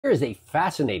Here is a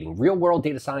fascinating real-world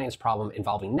data science problem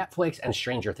involving Netflix and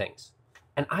Stranger Things.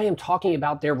 And I am talking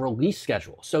about their release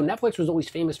schedule. So Netflix was always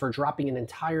famous for dropping an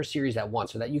entire series at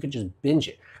once so that you could just binge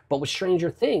it. But with Stranger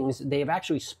Things, they have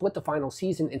actually split the final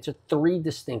season into 3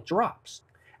 distinct drops.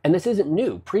 And this isn't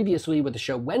new. Previously with the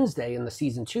show Wednesday in the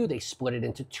season 2, they split it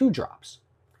into 2 drops.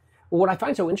 Well, what I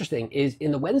find so interesting is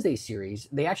in the Wednesday series,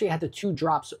 they actually had the 2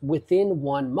 drops within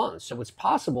 1 month. So it's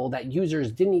possible that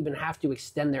users didn't even have to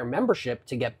extend their membership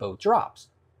to get both drops.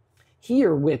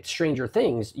 Here with Stranger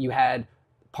Things, you had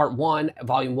part 1,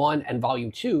 volume 1, and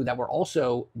volume 2 that were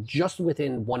also just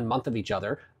within 1 month of each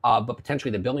other, but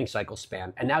potentially the billing cycle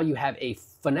span. And now you have a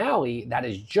finale that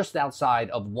is just outside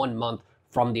of 1 month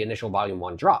from the initial volume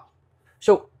 1 drop.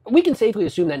 So we can safely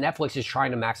assume that Netflix is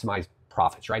trying to maximize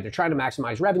profits, right? They're trying to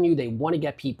maximize revenue. They want to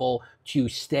get people to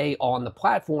stay on the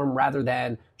platform rather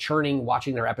than churning,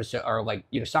 watching their episode, or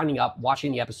signing up,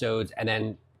 watching the episodes, and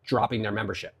then dropping their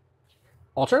membership.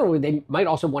 Alternatively, they might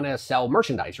also want to sell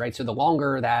merchandise, right? So the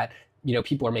longer that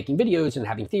people are making videos and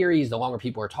having theories, the longer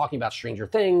people are talking about Stranger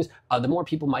Things, the more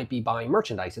people might be buying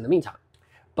merchandise in the meantime.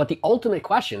 But the ultimate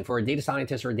question for a data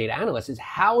scientist or a data analyst is,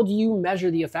 how do you measure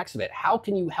the effects of it? How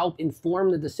can you help inform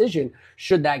the decision?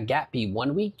 Should that gap be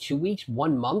 1 week, 2 weeks,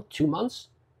 1 month, 2 months?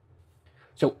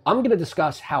 So I'm going to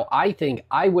discuss how I think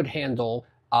I would handle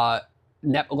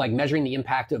measuring the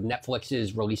impact of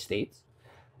Netflix's release dates.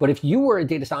 But if you were a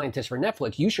data scientist for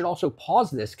Netflix, you should also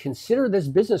pause this, consider this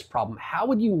business problem. How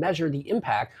would you measure the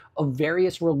impact of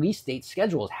various release date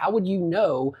schedules? How would you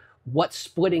know what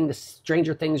splitting the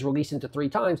Stranger Things release into 3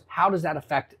 times, how does that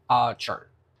affect churn?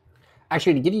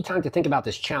 Actually, to give you time to think about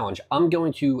this challenge, I'm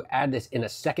going to add this in a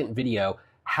second video.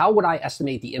 How would I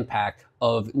estimate the impact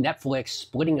of Netflix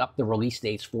splitting up the release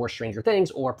dates for Stranger Things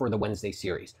or for the Wednesday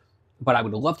series? But I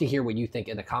would love to hear what you think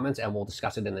in the comments, and we'll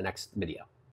discuss it in the next video.